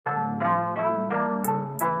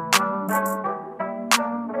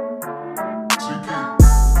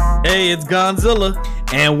Hey, it's Gonzilla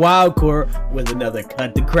and Wildcore with another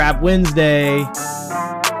Cut the Crap Wednesday.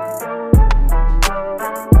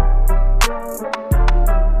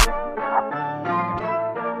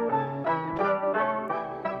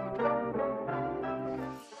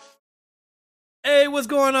 Hey, what's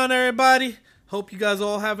going on, everybody? Hope you guys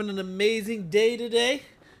all having an amazing day today.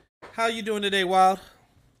 How you doing today, Wild?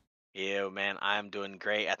 Yeah, man, I'm doing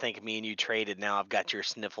great. I think me and you traded now. I've got your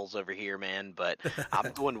sniffles over here, man, but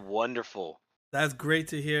I'm doing wonderful. That's great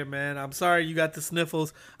to hear, man. I'm sorry you got the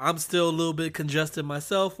sniffles. I'm still a little bit congested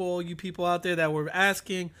myself for all you people out there that were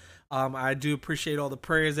asking. I do appreciate all the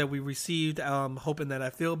prayers that we received. Hoping that I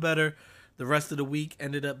feel better. The rest of the week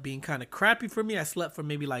ended up being kind of crappy for me. I slept for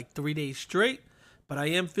maybe like 3 days straight, but I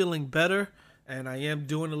am feeling better and I am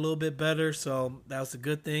doing a little bit better, so that was a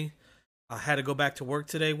good thing. I had to go back to work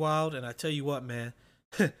today, Wild, and I tell you what, man,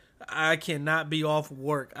 I cannot be off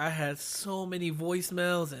work. I had so many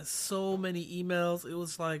voicemails and so many emails. It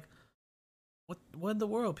was like, what in the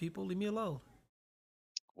world, people? Leave me alone.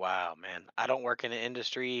 Wow, man. I don't work in an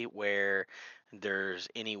industry where there's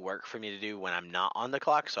any work for me to do when I'm not on the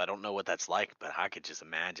clock, so I don't know what that's like, but I could just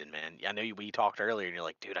imagine, man. I know we talked earlier and you're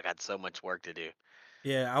like, dude, I got so much work to do.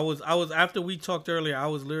 Yeah, I was after we talked earlier, I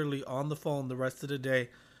was literally on the phone the rest of the day,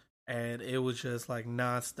 and it was just like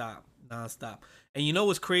nonstop. And you know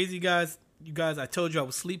what's crazy, guys? You guys, I told you I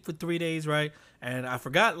was asleep for 3 days, right? And I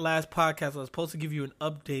forgot last podcast I was supposed to give you an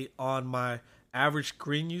update on my average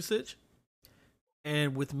screen usage.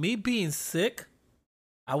 And with me being sick,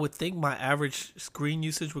 I would think my average screen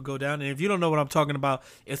usage would go down. And if you don't know what I'm talking about,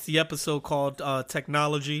 it's the episode called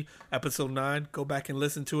Technology, episode 9. Go back and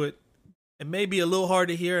listen to it. It may be a little hard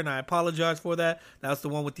to hear, and I apologize for that. That's the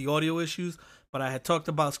one with the audio issues. But I had talked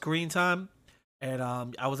about screen time, and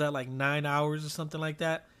I was at like 9 hours or something like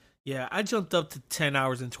that. Yeah, I jumped up to 10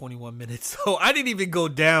 hours and 21 minutes. So I didn't even go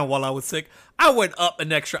down while I was sick. I went up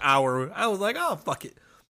an extra hour. I was like, oh, fuck it.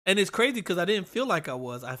 And it's crazy because I didn't feel like I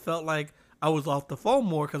was. I felt like I was off the phone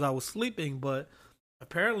more because I was sleeping, but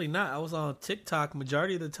apparently not. I was on TikTok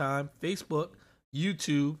majority of the time, Facebook,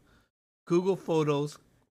 YouTube, Google Photos,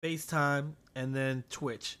 FaceTime, and then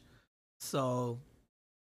Twitch. So,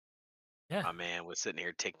 yeah. My man was sitting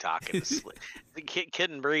here TikToking. The kid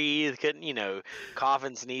couldn't breathe, couldn't,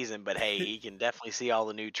 coughing, sneezing, but hey, he can definitely see all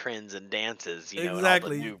the new trends and dances, Exactly. and all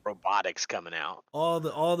the new robotics coming out. All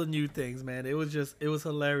the new things, man. It was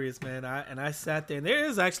hilarious, man. I sat there, and there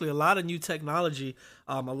is actually a lot of new technology.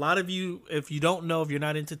 A lot of you, if you don't know, if you're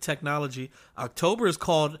not into technology, October is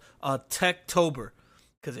called Techtober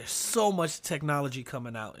because there's so much technology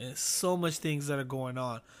coming out and so much things that are going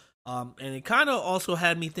on. And it kind of also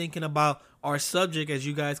had me thinking about our subject, as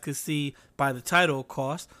you guys could see by the title,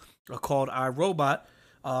 called iRobot,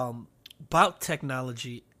 about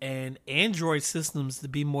technology and Android systems, to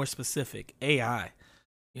be more specific, AI.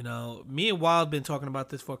 Me and Wild been talking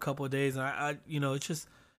about this for a couple of days, and I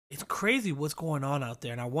it's crazy what's going on out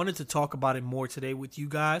there, and I wanted to talk about it more today with you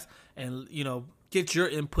guys, and get your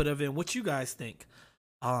input of it and what you guys think.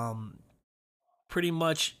 Pretty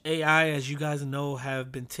much AI, as you guys know,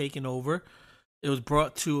 have been taken over. It was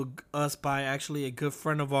brought to us by actually a good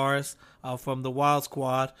friend of ours from the Wild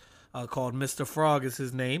Squad called Mr. Frog is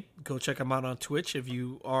his name. Go check him out on Twitch if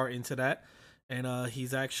you are into that. And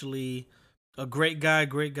he's actually a great guy.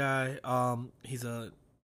 He's a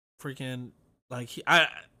freaking,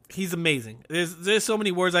 he's amazing. There's so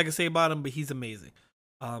many words I can say about him, but he's amazing.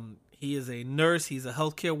 He is a nurse. He's a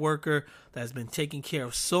healthcare worker that's been taking care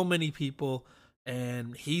of so many people.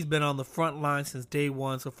 And he's been on the front line since day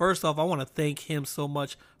one. So first off, I want to thank him so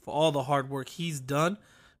much for all the hard work he's done,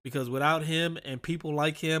 because without him and people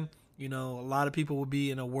like him, a lot of people would be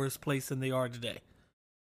in a worse place than they are today.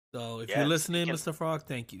 So if you're listening, Mr. Frog,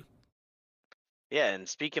 thank you. Yeah, and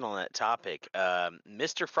speaking on that topic,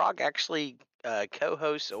 Mr. Frog actually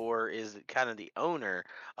co-hosts or is kind of the owner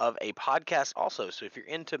of a podcast also. So if you're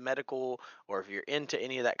into medical or if you're into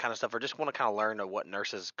any of that kind of stuff, or just want to kind of learn what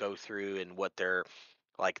nurses go through and what their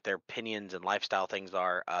opinions and lifestyle things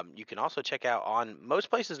are, you can also check out on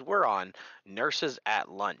most places we're on, Nurses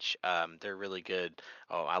at Lunch. They're really good.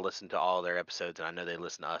 Oh, I listen to all their episodes, and I know they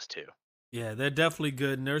listen to us too. Yeah, they're definitely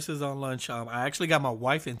good. Nurses on Lunch. I actually got my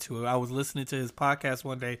wife into it. I was listening to his podcast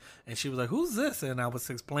one day, and she was like, "Who's this?" And I was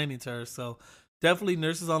explaining to her. So definitely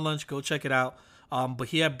Nurses on Lunch. Go check it out. But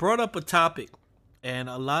he had brought up a topic, and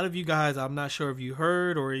a lot of you guys, I'm not sure if you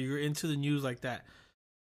heard or you're into the news like that.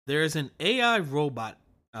 There's an AI robot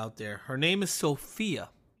out there. Her name is Sophia.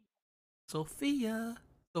 Sophia.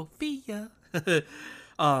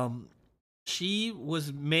 She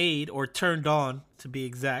was made, or turned on to be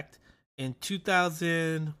exact, in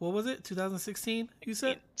 2000. What was it? 2016. You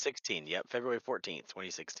said 16. Yep, February 14th,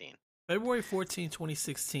 2016. February 14th,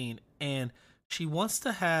 2016, and she wants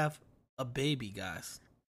to have a baby, guys.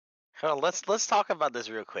 Hold on, let's talk about this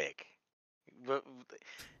real quick. But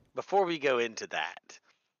before we go into that,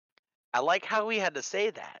 I like how we had to say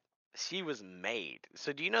that she was made.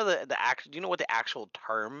 So do you know do you know what the actual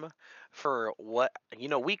term for what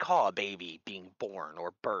we call a baby being born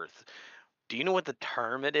or birth? Do you know what the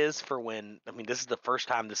term it is for when? I mean, this is the first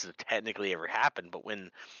time this has technically ever happened, but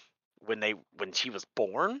when she was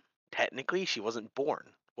born, technically she wasn't born.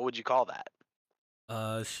 What would you call that?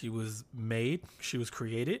 She was made. She was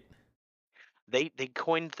created. They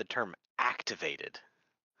coined the term activated.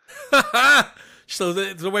 So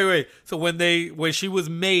wait. So when she was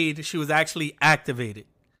made, she was actually activated.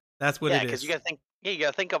 That's what Yeah, it because is. you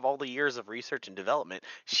gotta think of all the years of research and development.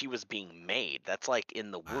 She was being made. That's like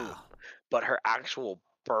in the womb, Wow, but her actual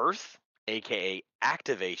birth, aka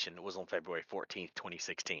activation, was on February 14th,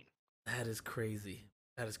 2016. that is crazy.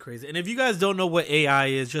 That is crazy. And if you guys don't know what AI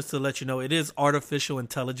is, just to let you know, it is artificial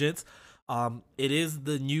intelligence. It is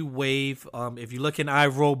the new wave. If you look in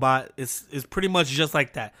iRobot, it's pretty much just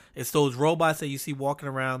like that. It's those robots that you see walking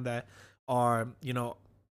around that are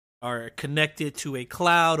are connected to a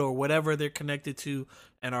cloud or whatever they're connected to,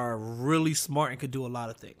 and are really smart and can do a lot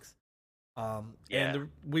of things. Yeah. And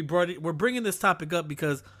we're bringing this topic up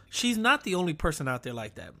because she's not the only person out there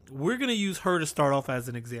like that. We're gonna use her to start off as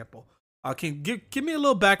an example. Can give me a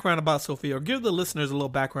little background about Sophia, or give the listeners a little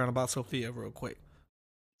background about Sophia, real quick.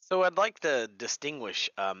 So I'd like to distinguish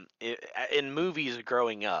in movies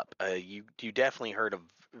growing up. You definitely heard of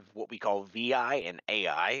what we call VI and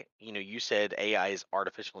AI. You said AI is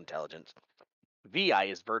artificial intelligence. VI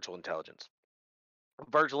is virtual intelligence.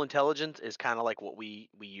 Virtual intelligence is kind of like what we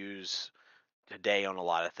use today on a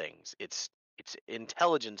lot of things. It's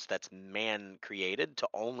intelligence that's man created to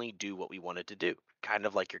only do what we want it to do, kind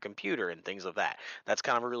of like your computer and things of that. That's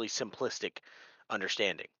kind of a really simplistic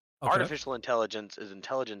understanding. Okay. Artificial intelligence is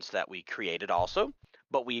intelligence that we created also,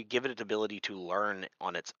 but we give it its ability to learn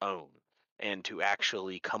on its own and to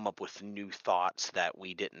actually come up with new thoughts that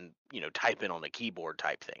we didn't, type in on a keyboard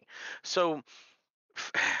type thing. So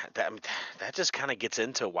that that just kind of gets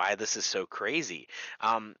into why this is so crazy.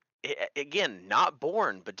 Again, not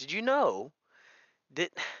born, but did you know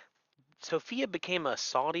that Sophia became a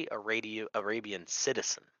Arabian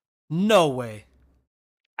citizen? No way.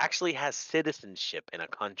 Actually has citizenship in a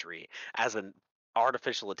country as an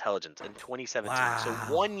artificial intelligence in 2017. So Wow.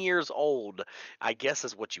 1 years old, I guess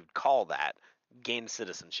is what you'd call that, gained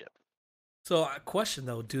citizenship. So, a question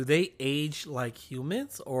though: do they age like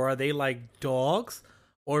humans, or are they like dogs,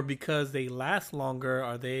 or because they last longer,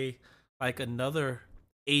 are they like another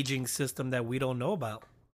aging system that we don't know about?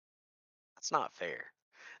 That's not fair.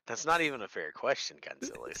 That's not even a fair question,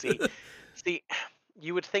 Godzilla. See,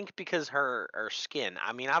 you would think because her skin.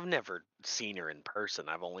 I mean, I've never seen her in person.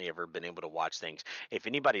 I've only ever been able to watch things. If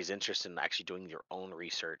anybody's interested in actually doing their own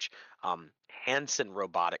research,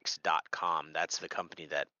 HansonRobotics.com. That's the company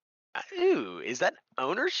that. Ooh, is that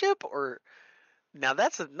ownership or? Now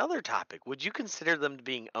that's another topic. Would you consider them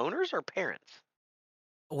being owners or parents?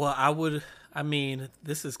 Well, I would. I mean,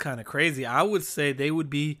 this is kind of crazy. I would say they would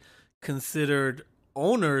be considered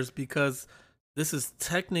owners because this is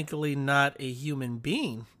technically not a human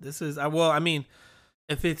being. This is well, I mean,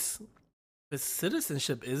 if it's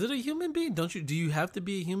citizenship, is it a human being? Don't you? Do you have to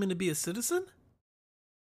be a human to be a citizen?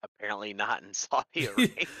 Apparently not in Saudi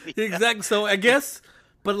Arabia. Exactly. So I guess,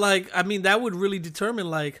 but like, I mean, that would really determine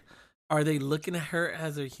like, are they looking at her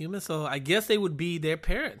as a human? So I guess they would be their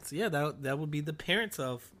parents. Yeah, that would be the parents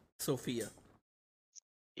of Sophia.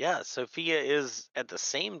 Yeah, Sophia is at the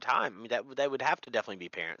same time. I mean, that would have to definitely be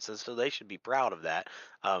parents, so they should be proud of that.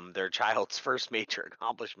 Their child's first major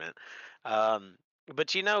accomplishment. Um, but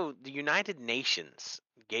the United Nations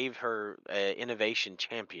gave her an innovation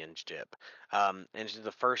championship, and she's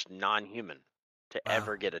the first non-human to Wow.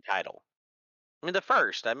 ever get a title. I mean, the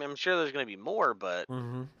first. I mean, I'm sure there's going to be more, but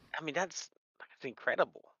Hmm. I mean, that's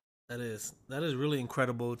incredible. That is really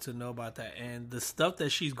incredible to know about that, and the stuff that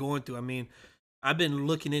she's going through. I mean, I've been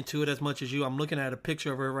looking into it as much as you. I'm looking at a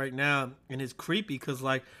picture of her right now, and it's creepy because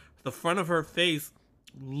like the front of her face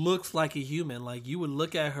looks like a human. Like you would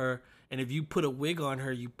look at her, and if you put a wig on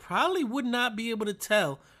her, you probably would not be able to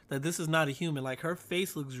tell that this is not a human. Like her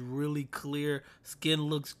face looks really clear, skin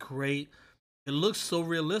looks great. It looks so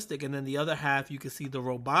realistic, and then the other half you can see the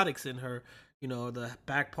robotics in her. The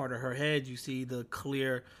back part of her head, you see the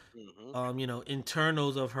clear Hmm.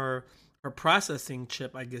 internals of her processing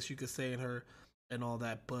chip, I guess you could say, in her and all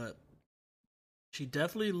that. But she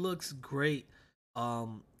definitely looks great. I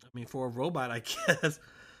mean, for a robot, I guess.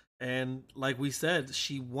 And like we said,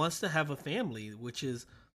 she wants to have a family, which is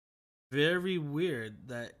very weird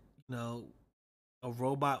that, you know, a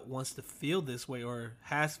robot wants to feel this way or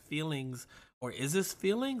has feelings, or is this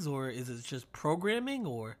feelings, or is it just programming,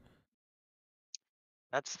 or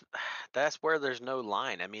That's that's where there's no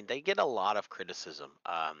line. I mean, they get a lot of criticism.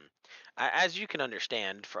 As you can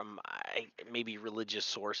understand from maybe religious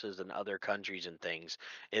sources in other countries and things,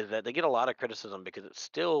 is that they get a lot of criticism because it's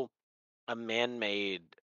still a man-made,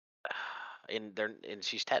 and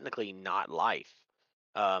she's technically not life.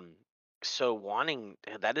 Um, so wanting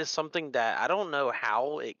that is something that I don't know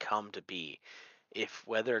how it come to be, if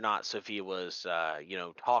whether or not Sophia was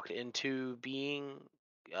talked into being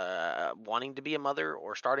wanting to be a mother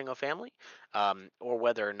or starting a family, or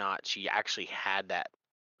whether or not she actually had that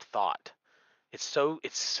thought. It's so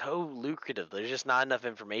lucrative. There's just not enough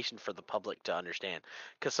information for the public to understand.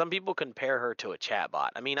 Because some people compare her to a chatbot.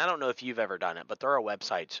 I mean, I don't know if you've ever done it, but there are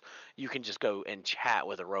websites you can just go and chat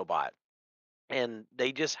with a robot, and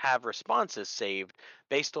they just have responses saved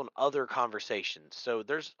based on other conversations. So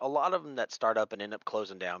there's a lot of them that start up and end up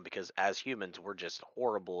closing down because as humans we're just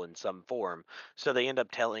horrible in some form. So they end up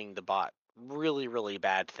telling the bot really really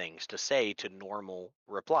bad things to say to normal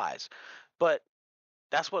replies. But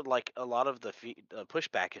that's what, like, a lot of the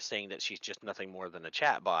pushback is saying, that she's just nothing more than a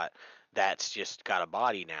chat bot that's just got a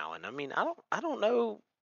body now. And I mean, I don't know.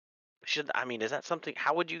 I mean, is that something?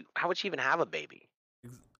 How would she even have a baby?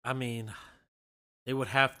 I mean, they would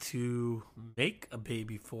have to make a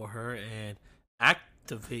baby for her and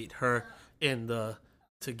activate her in the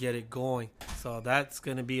to get it going. So that's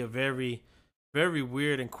going to be a very very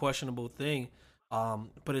weird and questionable thing.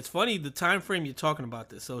 But it's funny the time frame you're talking about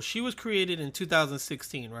this. So she was created in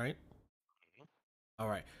 2016, right? All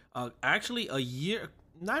right. Actually, a year,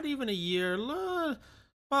 not even a year,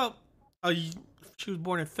 about she was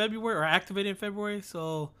born in February or activated in February.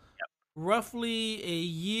 So roughly a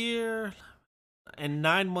year and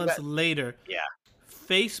 9 months That- later, yeah.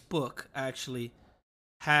 Facebook actually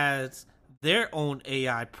has their own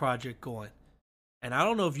AI project going. And I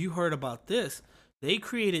don't know if you heard about this. They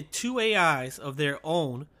created two AIs of their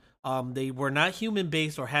own. They were not human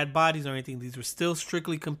based or had bodies or anything. These were still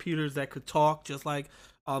strictly computers that could talk, just like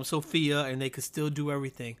Sophia, and they could still do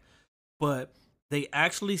everything. But they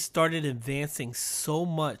actually started advancing so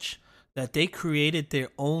much that they created their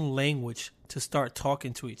own language to start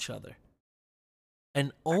talking to each other.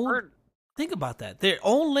 And Heard. think about that, their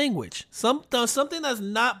own language, something that's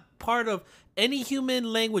not part of any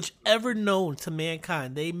human language ever known to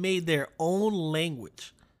mankind. They made their own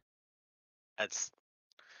language, That's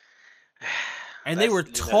and they that's were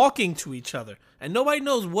talking to each other, and nobody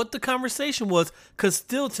knows what the conversation was, because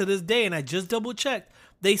still to this day, and I just double checked,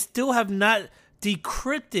 they still have not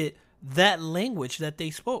decrypted that language that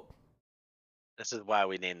they spoke. This is why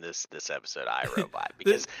we named this episode iRobot,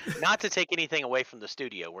 because not to take anything away from the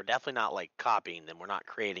studio, we're definitely not like copying them. We're not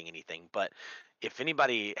creating anything. But if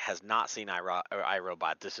anybody has not seen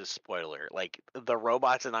iRobot, this is spoiler. Like, the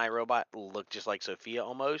robots in iRobot look just like Sophia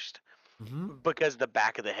almost, Hmm. because the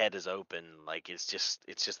back of the head is open. Like, it's just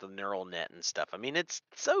the neural net and stuff. I mean, it's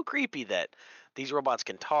so creepy that these robots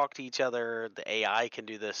can talk to each other. The AI can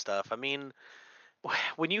do this stuff. I mean,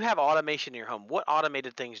 when you have automation in your home, what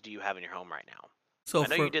automated things do you have in your home right now? So I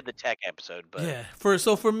know you did the tech episode, but yeah,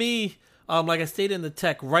 for me, like I stated in the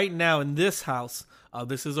tech, right now in this house,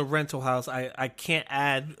 this is a rental house. I can't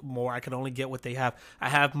add more. I can only get what they have. I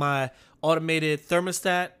have my automated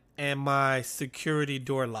thermostat and my security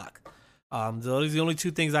door lock. Those are the only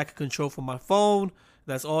two things I can control from my phone.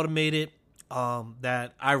 That's automated.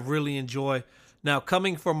 That I really enjoy. Now,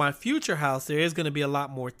 coming from my future house, there is going to be a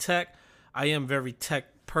lot more tech. I am very tech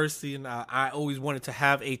person. I always wanted to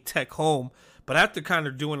have a tech home, but after kind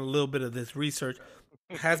of doing a little bit of this research,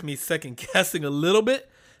 it has me second guessing a little bit,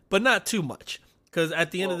 but not too much. Because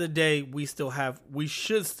at the end of the day, we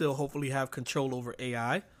should still hopefully have control over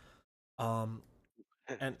AI. Um,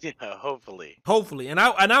 and hopefully, and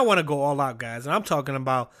I want to go all out, guys. And I'm talking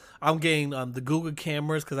about, I'm getting the Google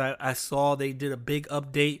cameras, because I saw they did a big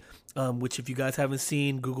update. Which, if you guys haven't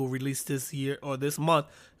seen, Google released this year or this month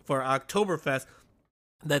for Oktoberfest,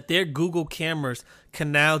 that their Google cameras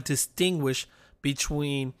can now distinguish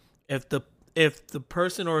between if the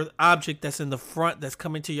person or object that's in the front that's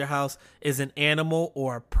coming to your house is an animal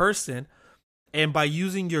or a person. And by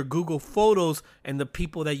using your Google Photos and the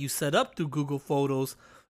people that you set up through Google Photos,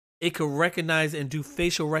 it could recognize and do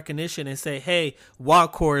facial recognition and say, hey,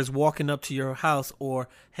 Wildcore is walking up to your house, or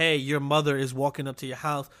hey, your mother is walking up to your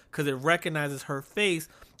house, because it recognizes her face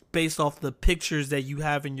based off the pictures that you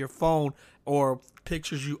have in your phone or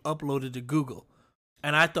pictures you uploaded to Google.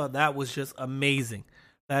 And I thought that was just amazing.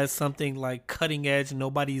 That is something like cutting edge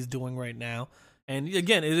nobody's doing right now. And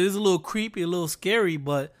again, it is a little creepy, a little scary,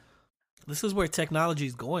 but this is where technology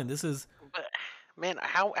is going. This is But man,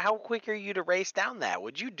 how quick are you to race down that?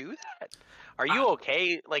 Would you do that? Are I, you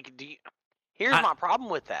okay? Like, do you? Here's I my problem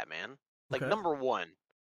with that, man. Like, okay. number one,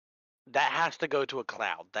 that has to go to a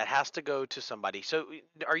cloud. That has to go to somebody. So,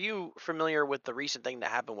 are you familiar with the recent thing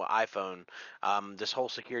that happened with iPhone? This whole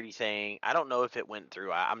security thing. I don't know if it went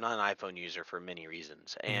through. I'm not an iPhone user for many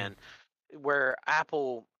reasons, Mhm. and where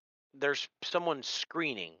Apple, there's someone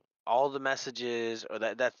screening all the messages, or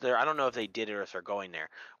that's there. I don't know if they did it or if they're going there.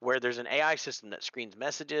 Where there's an AI system that screens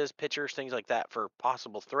messages, pictures, things like that for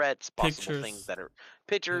possible threats, possible things Pictures. that are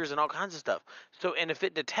Yep. pictures and all kinds of stuff. So, and if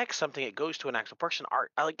it detects something, it goes to an actual person.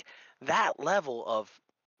 Art, like that level of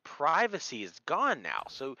privacy is gone now.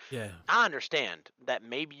 So, Yeah. I understand that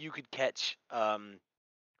maybe you could catch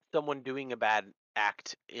someone doing a bad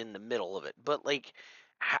act in the middle of it, but like,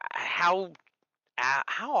 how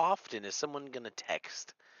how often is someone going to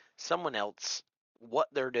text someone else what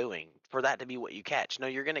they're doing for that to be what you catch? No,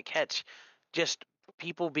 you're going to catch just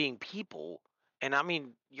people being people. And I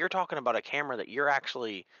mean, you're talking about a camera that you're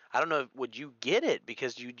actually, I don't know, would you get it?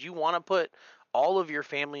 Because you want to put all of your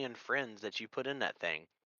family and friends that you put in that thing.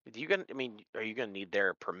 Do you gonna, I mean, are you gonna need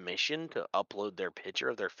their permission to upload their picture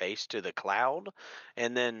of their face to the cloud,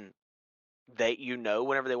 and then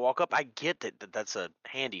whenever they walk up? I get that that's a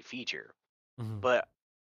handy feature, Mhm. but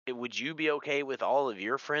would you be okay with all of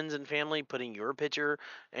your friends and family putting your picture?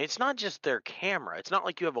 And it's not just their camera. It's not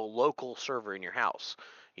like you have a local server in your house.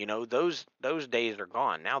 Those days are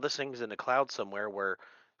gone. Now this thing's in the cloud somewhere where,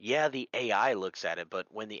 yeah, the AI looks at it, but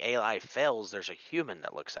when the AI fails, there's a human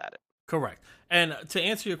that looks at it. Correct. And to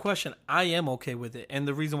answer your question, I am okay with it. And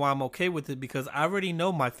the reason why I'm okay with it because I already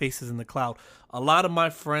know my face is in the cloud. A lot of my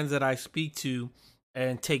friends that I speak to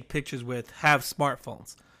and take pictures with have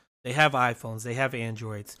smartphones. They have iPhones, they have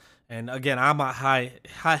Androids. And again, I'm a high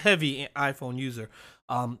heavy iPhone user.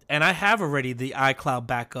 And I have already the iCloud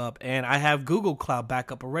backup and I have Google Cloud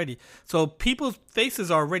backup already. So people's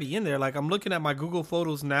faces are already in there. Like I'm looking at my Google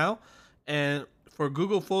Photos now and for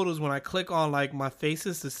Google Photos, when I click on like my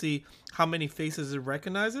faces to see how many faces it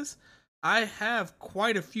recognizes, I have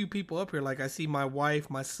quite a few people up here. Like I see my wife,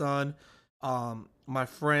 my son, my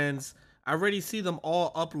friends. I already see them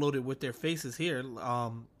all uploaded with their faces here.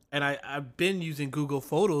 And I've been using Google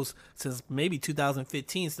Photos since maybe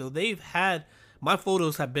 2015. So they've had my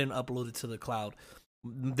photos have been uploaded to the cloud.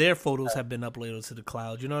 Their photos have been uploaded to the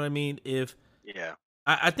cloud. You know what I mean? If Yeah,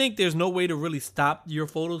 I think there's no way to really stop your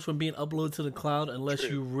photos from being uploaded to the cloud unless true.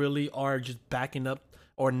 you really are just backing up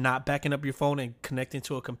or not backing up your phone and connecting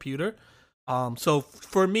to a computer. So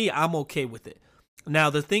for me, I'm okay with it. Now,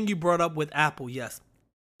 the thing you brought up with Apple, yes,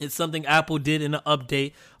 it's something Apple did in an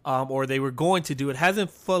update, or they were going to do. It hasn't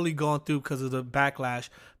fully gone through because of the backlash,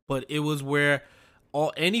 but it was where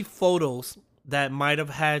any photos that might have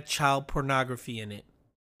had child pornography in it,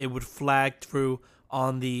 it would flag through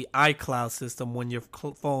on the iCloud system when your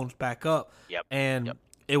phone's back up, Yep. and Yep.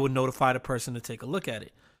 it would notify the person to take a look at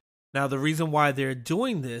it. Now, the reason why they're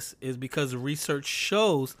doing this is because research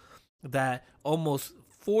shows that almost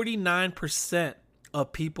 49%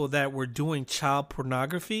 of people that were doing child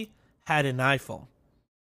pornography had an iPhone.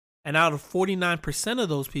 And out of 49% of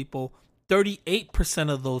those people, 38%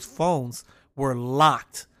 of those phones were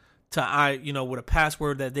locked with a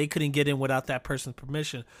password that they couldn't get in without that person's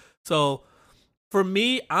permission. So for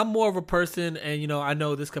me, I'm more of a person, and I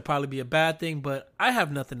know this could probably be a bad thing, but I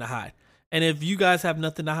have nothing to hide. And if you guys have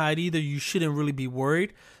nothing to hide either, you shouldn't really be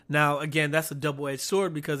worried. Now, again, that's a double-edged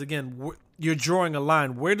sword because again, you're drawing a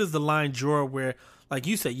line. Where does the line draw where, like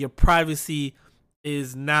you said, your privacy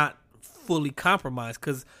is not fully compromised?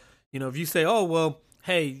 Because if you say, "Oh well,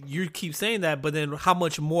 hey," you keep saying that, but then how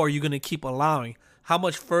much more are you going to keep allowing? How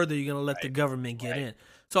much further are you going to let the Right. government get Right. in?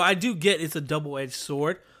 So I do get it's a double-edged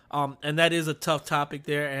sword. And that is a tough topic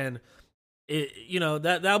there, and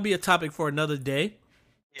that'll be a topic for another day.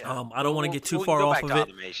 Yeah. I don't want to get too We can far go off back of to it.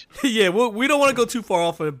 automation. Yeah, we don't want to go too far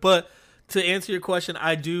off of it. But to answer your question,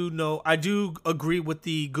 I do agree with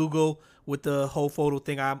the Google with the whole photo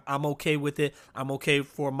thing. I'm okay with it. I'm okay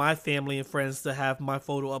for my family and friends to have my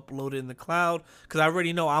photo uploaded in the cloud because I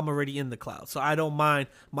already know I'm already in the cloud, so I don't mind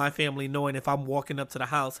my family knowing if I'm walking up to the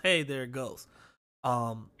house, hey, there it goes.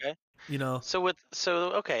 Um, Okay. you know, So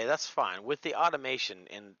okay, that's fine. With the automation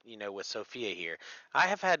and with Sophia here, I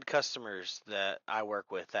have had customers that I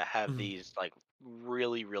work with that have mhm. these like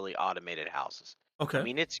really really automated houses. I Okay.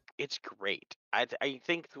 mean, it's great. I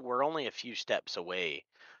think we're only a few steps away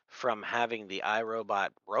from having the iRobot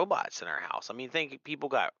robots in our house. I mean, think people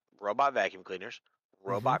got robot vacuum cleaners, Mm-hmm.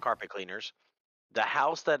 robot carpet cleaners. The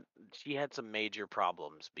house that she had some major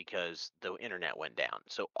problems because the internet went down.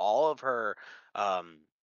 So um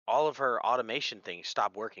all of her automation things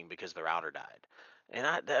stopped working because the router died. And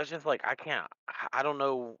that was just like I don't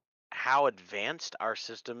know how advanced our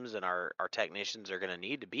systems and our technicians are going to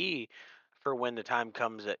need to be for when the time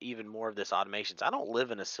comes that even more of this automations. I don't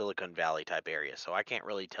live in a Silicon Valley type area, so I can't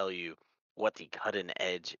really tell you what the cutting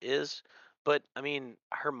edge is. But I mean,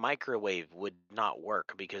 her microwave would not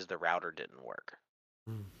work because the router didn't work.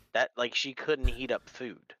 Mm. That like she couldn't heat up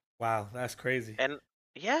food. Wow, that's crazy. And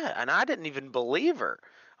yeah, and I didn't even believe her.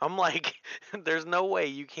 I'm like, there's no way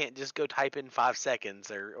you can't just go type in 5 seconds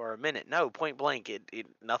or a minute. No, point blank, it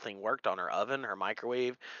nothing worked on her oven, her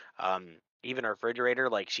microwave, even her refrigerator.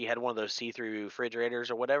 Like she had one of those see-through refrigerators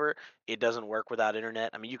or whatever. It doesn't work without internet.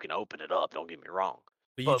 I mean, you can open it up. Don't get me wrong,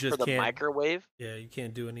 But you but for just the can't. microwave, Yeah, you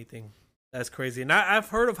can't do anything. That's crazy. And I've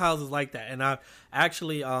heard of houses like that. And I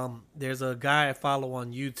actually, there's a guy I follow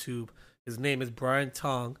on YouTube. His name is Brian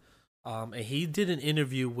Tong, and he did an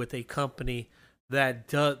interview with a company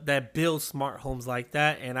that builds smart homes like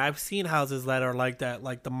that. And I've seen houses that are like that,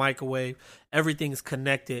 like the microwave, everything's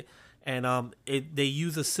connected, and they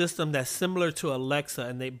use a system that's similar to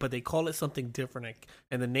Alexa, but they call it something different,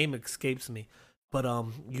 and the name escapes me. But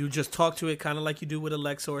you just talk to it kind of like you do with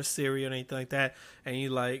Alexa or Siri or anything like that, and you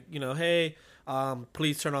like, hey,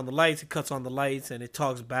 please turn on the lights. It cuts on the lights, and it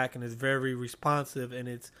talks back, and it's very responsive, and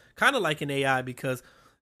it's kind of like an AI because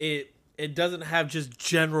it doesn't have just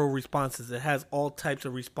general responses. It has all types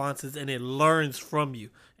of responses, and it learns from you,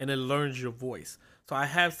 and it learns your voice. So I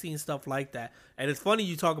have seen stuff like that, and it's funny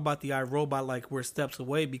you talk about the iRobot like we're steps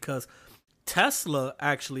away because Tesla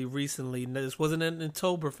actually recently, this wasn't in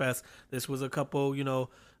Oktoberfest, this was a couple,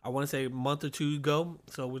 I want to say a month or two ago,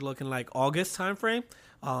 so we're looking like August timeframe.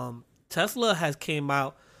 Tesla has came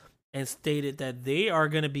out and stated that they are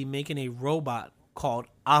going to be making a robot called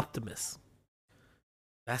Optimus.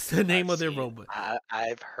 That's the name of their robot.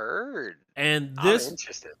 I've heard. And I'm this,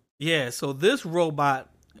 interested. yeah, so this robot,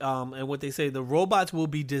 and what they say, the robots will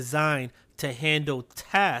be designed to handle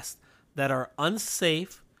tasks that are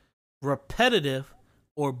unsafe, repetitive,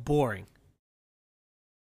 or boring.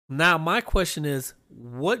 Now, my question is,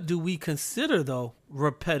 what do we consider, though,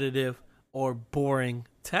 repetitive or boring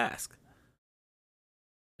task?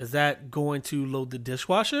 Is that going to load the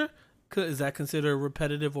dishwasher? Is that considered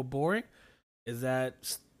repetitive or boring? Is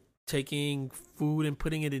that taking food and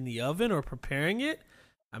putting it in the oven or preparing it?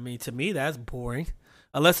 I mean, to me, that's boring.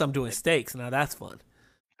 Unless I'm doing steaks. Now, that's fun.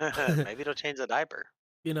 Maybe it'll change the diaper.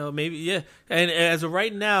 Maybe, yeah. And as of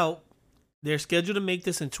right now, they're scheduled to make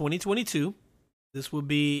this in 2022. This will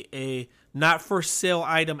be a not for sale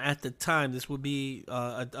item at the time. This will be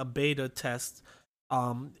a beta test.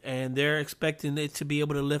 And they're expecting it to be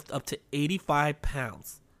able to lift up to 85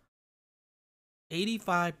 pounds.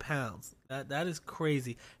 85 pounds. That is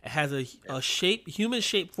crazy. It has a shape, human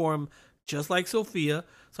shape form, just like Sophia.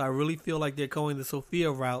 So I really feel like they're going the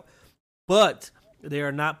Sophia route. But they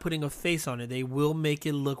are not putting a face on it. They will make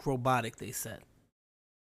it look robotic, they said.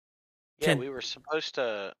 Yeah, we were supposed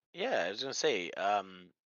to. Yeah, I was gonna say.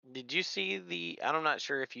 Did you see the? I'm not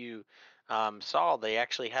sure if you saw. They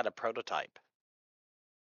actually had a prototype.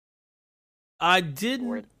 I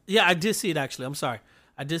didn't. Yeah, I did see it actually. I'm sorry.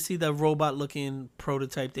 I did see the robot looking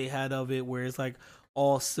prototype they had of it, where it's like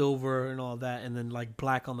all silver and all that, and then like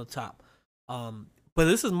black on the top. But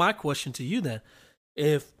this is my question to you then: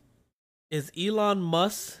 is Elon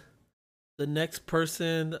Musk the next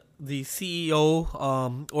person, the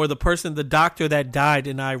CEO, or the doctor that died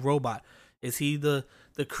in iRobot? Is he the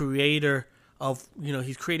creator of,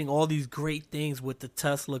 he's creating all these great things with the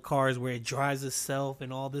Tesla cars where it drives itself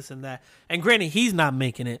and all this and that. And granted, he's not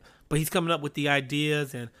making it, but he's coming up with the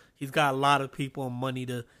ideas and he's got a lot of people and money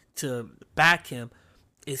to back him.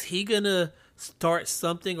 Is he going to start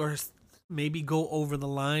something or maybe go over the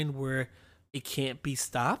line where it can't be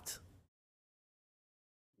stopped?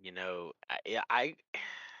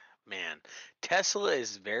 Man, Tesla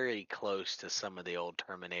is very close to some of the old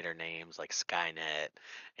Terminator names like Skynet,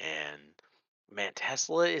 and man,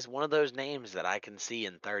 Tesla is one of those names that I can see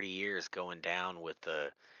in 30 years going down with the,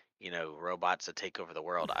 robots that take over the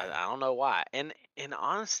world. I don't know why. And in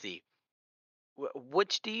honesty,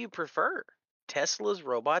 which do you prefer? Tesla's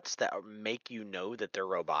robots that make you know that they're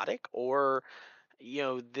robotic, or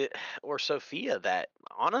or Sophia that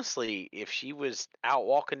honestly, if she was out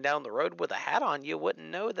walking down the road with a hat on, you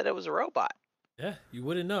wouldn't know that it was a robot. Yeah, you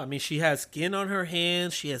wouldn't know. I mean, she has skin on her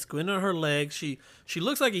hands. She has skin on her legs. She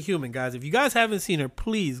looks like a human, guys. If you guys haven't seen her,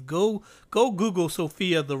 please go Google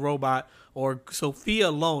Sophia the robot or Sophia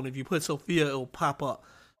alone. If you put Sophia, it'll pop up.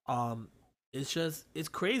 It's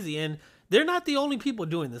crazy. And they're not the only people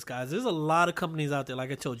doing this, guys. There's a lot of companies out there.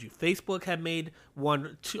 Like I told you, Facebook had made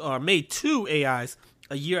made two AIs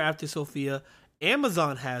a year after Sophia.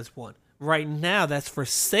 Amazon has one right now that's for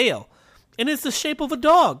sale, and it's the shape of a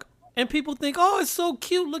dog. And people think, oh, it's so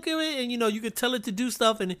cute. Look at it. And, you could tell it to do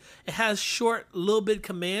stuff, and it has short little bit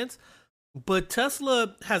commands. But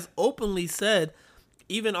Tesla has openly said,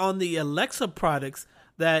 even on the Alexa products,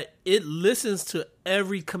 that it listens to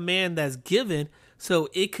every command that's given so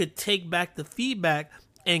it could take back the feedback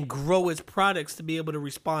and grow its products to be able to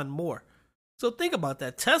respond more. So think about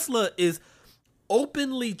that. Tesla is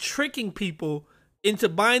openly tricking people into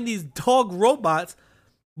buying these dog robots,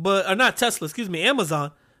 or not Tesla, excuse me,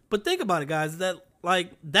 Amazon. But think about it, guys, that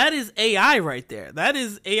is AI right there. That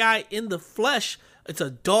is AI in the flesh. It's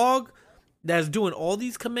a dog that's doing all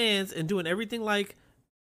these commands and doing everything like,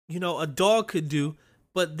 a dog could do,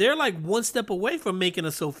 but they're like one step away from making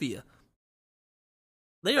a Sophia.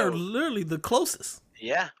 They are literally the closest.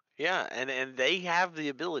 Yeah, and they have the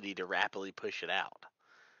ability to rapidly push it out.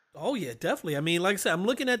 Oh, yeah, definitely. I mean, like I said, I'm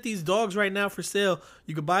looking at these dogs right now for sale.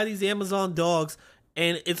 You can buy these Amazon dogs,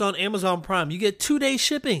 and it's on Amazon Prime. You get 2-day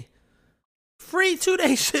shipping. Free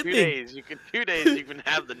 2-day shipping. 2 days you can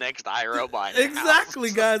have the next iRobot.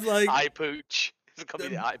 Exactly, guys. Like iPooch. It's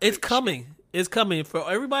coming. It's coming.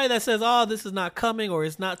 For everybody that says, oh, this is not coming or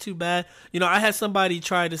it's not too bad. I had somebody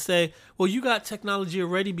try to say, well, you got technology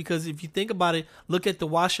already, because if you think about it, look at the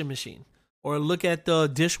washing machine or look at the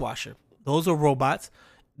dishwasher. Those are robots.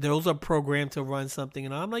 Those are programmed to run something.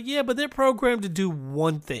 And I'm like, yeah, but they're programmed to do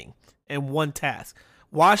one thing and one task.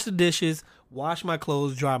 Wash the dishes, wash my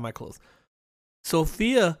clothes, dry my clothes.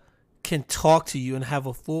 Sophia can talk to you and have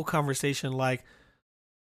a full conversation like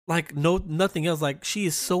nothing else. Like, she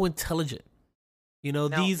is so intelligent.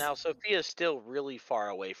 Now Sophia is still really far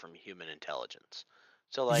away from human intelligence.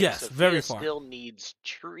 So yes, Sophia very far. Still needs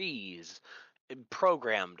trees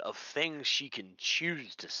programmed of things she can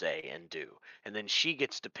choose to say and do, and then she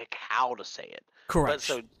gets to pick how to say it. Correct.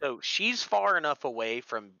 But so she's far enough away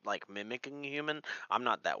from mimicking a human. I'm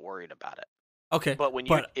not that worried about it. Okay.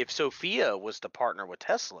 But if Sophia was to partner with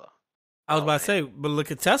Tesla, I was about to say, but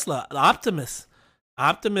look at Tesla, Optimus.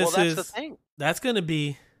 Optimus that's the thing. That's going to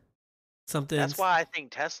be something. That's why I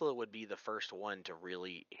think Tesla would be the first one to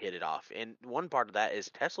really hit it off. And one part of that is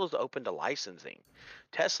Tesla's open to licensing.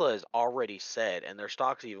 Tesla has already said, and their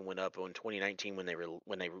stocks even went up in 2019 when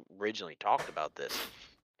they originally talked about this,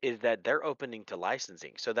 is that they're opening to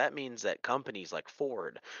licensing. So that means that companies like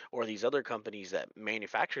Ford or these other companies that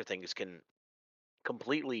manufacture things can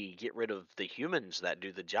completely get rid of the humans that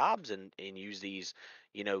do the jobs and use these.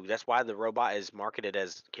 That's why the robot is marketed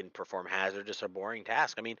as can perform hazardous or boring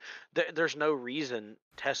tasks. I mean, there's no reason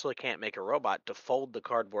Tesla can't make a robot to fold the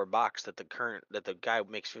cardboard box that the guy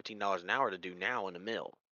makes $15 an hour to do now in a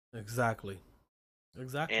mill. Exactly.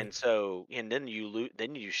 And then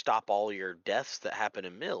you stop all your deaths that happen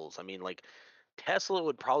in mills. I mean, Tesla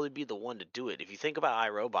would probably be the one to do it. If you think about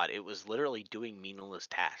iRobot, it was literally doing meaningless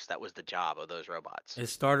tasks. That was the job of those robots. It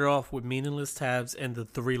started off with meaningless tabs and the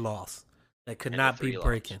 3 laws that could not be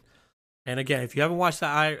broken. And again, if you haven't watched the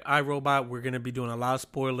iRobot, we're going to be doing a lot of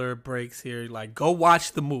spoiler breaks here. Go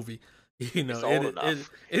watch the movie. It's old enough.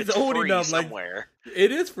 It's old enough. Somewhere.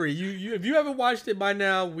 It is free. You if you haven't watched it by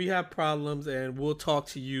now, we have problems, and we'll talk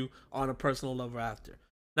to you on a personal level after.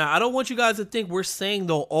 Now, I don't want you guys to think we're saying,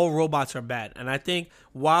 though, all robots are bad. And I think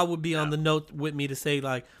Wild would be on the note with me to say,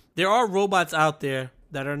 there are robots out there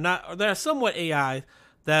that are somewhat AI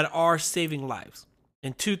that are saving lives.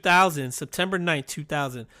 In 2000, September 9th,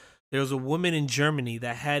 2000, there was a woman in Germany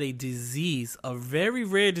that had a disease, a very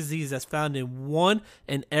rare disease that's found in 1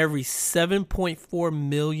 in every 7.4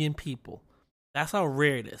 million people. That's how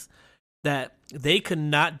rare it is, that they could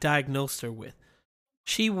not diagnose her with.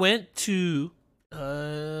 She went to...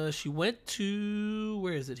 where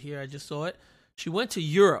is it here? I just saw it. She went to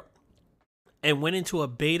Europe and went into a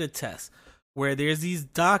beta test where there's these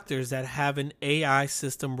doctors that have an AI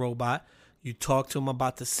system robot. You talk to them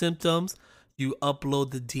about the symptoms. You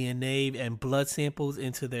upload the DNA and blood samples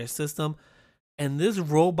into their system. And this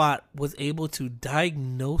robot was able to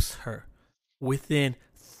diagnose her within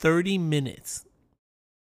 30 minutes.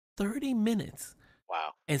 30 minutes.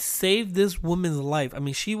 Wow. And saved this woman's life. I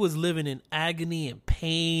mean, she was living in agony and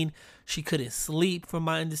pain. She couldn't sleep, from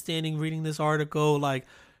my understanding, reading this article.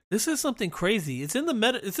 This is something crazy. It's in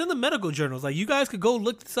the medical journals. You guys could go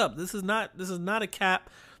look this up. This is not a cap.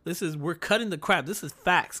 We're cutting the crap. This is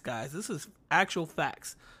facts, guys. This is actual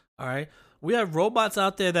facts. All right. We have robots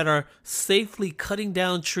out there that are safely cutting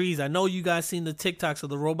down trees. I know you guys seen the TikToks of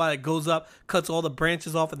the robot that goes up, cuts all the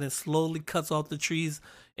branches off, and then slowly cuts off the trees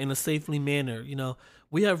in a safely manner.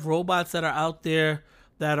 We have robots that are out there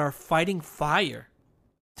that are fighting fire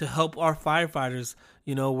to help our firefighters,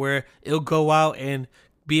 where it'll go out and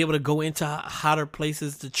be able to go into hotter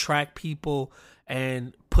places to track people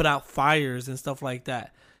and put out fires and stuff like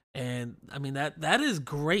that. And I mean, that is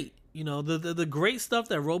great. The great stuff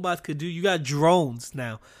that robots could do. You got drones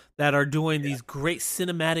now that are doing these great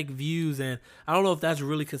cinematic views, and I don't know if that's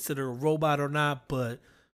really considered a robot or not, but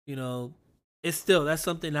it's still, that's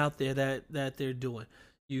something out there that they're doing.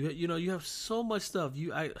 You have so much stuff.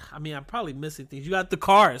 I mean, I'm probably missing things. You got the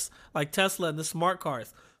cars like Tesla and the smart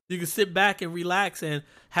cars. You can sit back and relax and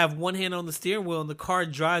have one hand on the steering wheel, and the car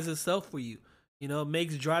drives itself for you. It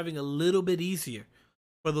makes driving a little bit easier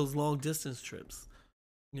for those long distance trips.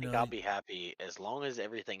 I'll be happy as long as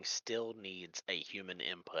everything still needs a human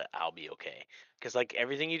input. I'll be okay. Because like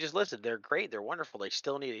everything you just listed, they're great, they're wonderful. They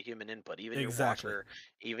still need a human input. Even your Exactly. washer,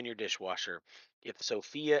 even your dishwasher. If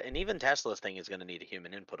Sophia and even Tesla's thing is going to need a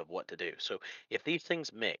human input of what to do. So if these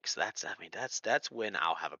things mix, that's when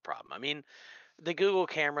I'll have a problem. I mean, the Google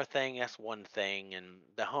camera thing, that's one thing, and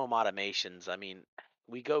the home automations. I mean,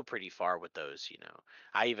 we go pretty far with those.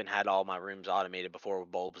 I even had all my rooms automated before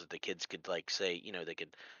with bulbs that the kids could like say, they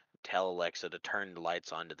could tell Alexa to turn the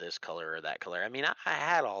lights on to this color or that color. I mean, I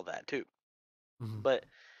had all that too, Mhm. but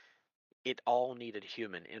it all needed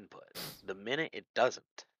human input. The minute it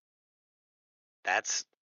doesn't, that's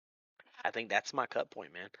I think that's my cut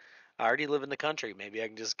point, man. I already live in the country. Maybe I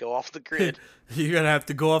can just go off the grid. You're gonna have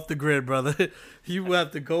to go off the grid, brother. You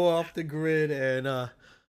have to go off the grid, and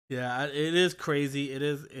yeah, it is crazy. It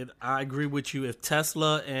is. I agree with you. If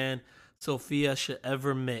Tesla and Sophia should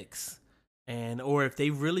ever mix, or if they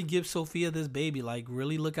really give Sophia this baby, like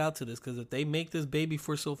really look out to this, because if they make this baby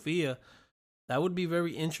for Sophia, that would be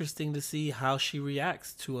very interesting to see how she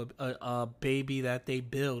reacts to a baby that they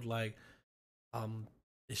build. Like,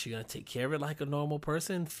 is she gonna take care of it like a normal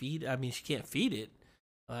person? Feed? I mean, she can't feed it.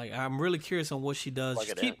 Like, I'm really curious on what she does. Plug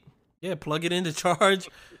Just it in. yeah, plug it into charge,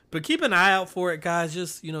 but keep an eye out for it, guys.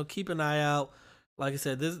 Just keep an eye out. Like I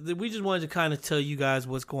said, we just wanted to kind of tell you guys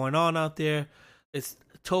what's going on out there. It's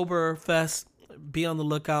Oktoberfest. Be on the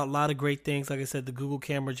lookout. A lot of great things. Like I said, the Google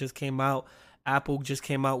camera just came out. Apple just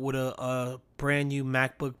came out with a brand new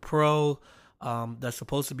MacBook Pro that's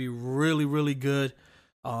supposed to be really, really good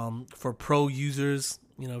for pro users.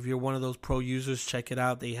 If you're one of those pro users, check it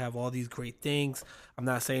out. They have all these great things. I'm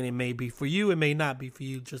not saying it may be for you. It may not be for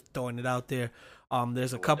you. Just throwing it out there.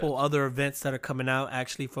 There's a couple other events that are coming out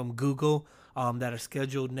actually from Google that are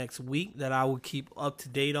scheduled next week that I will keep up to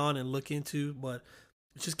date on and look into. But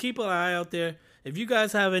just keep an eye out there. If you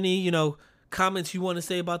guys have any, comments you want to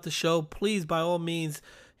say about the show, please, by all means,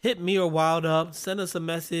 hit me or Wild up. Send us a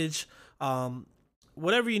message.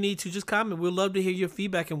 Whatever you need to, just comment. We'd love to hear your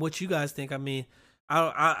feedback and what you guys think. I mean,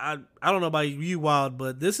 I don't know about you, Wild,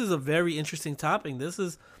 but this is a very interesting topic.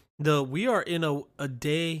 We are in a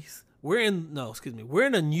day. We're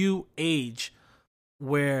in a new age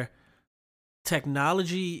where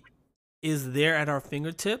technology is there at our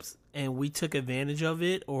fingertips, and we took advantage of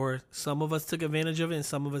it, or some of us took advantage of it and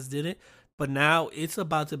some of us didn't. But now it's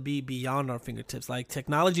about to be beyond our fingertips. Like,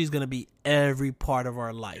 technology is going to be every part of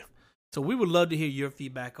our life. So we would love to hear your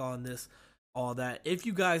feedback on this, all that. If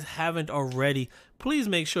you guys haven't already, please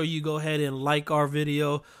make sure you go ahead and like our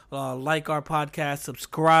video, like our podcast,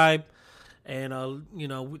 subscribe, and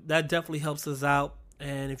that definitely helps us out.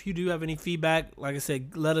 And if you do have any feedback, like I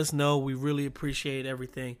said, let us know. We really appreciate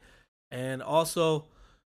everything. And also,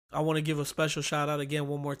 I want to give a special shout out again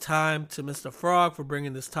one more time to Mr. Frog for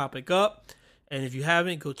bringing this topic up. And if you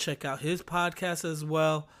haven't, go check out his podcast as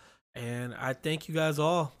well. And I thank you guys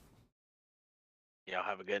all. Y'all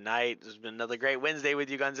have a good night. This has been another great Wednesday with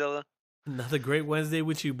you, Gunzilla. Another great Wednesday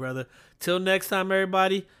with you, brother. Till next time,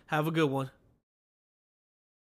 everybody, have a good one.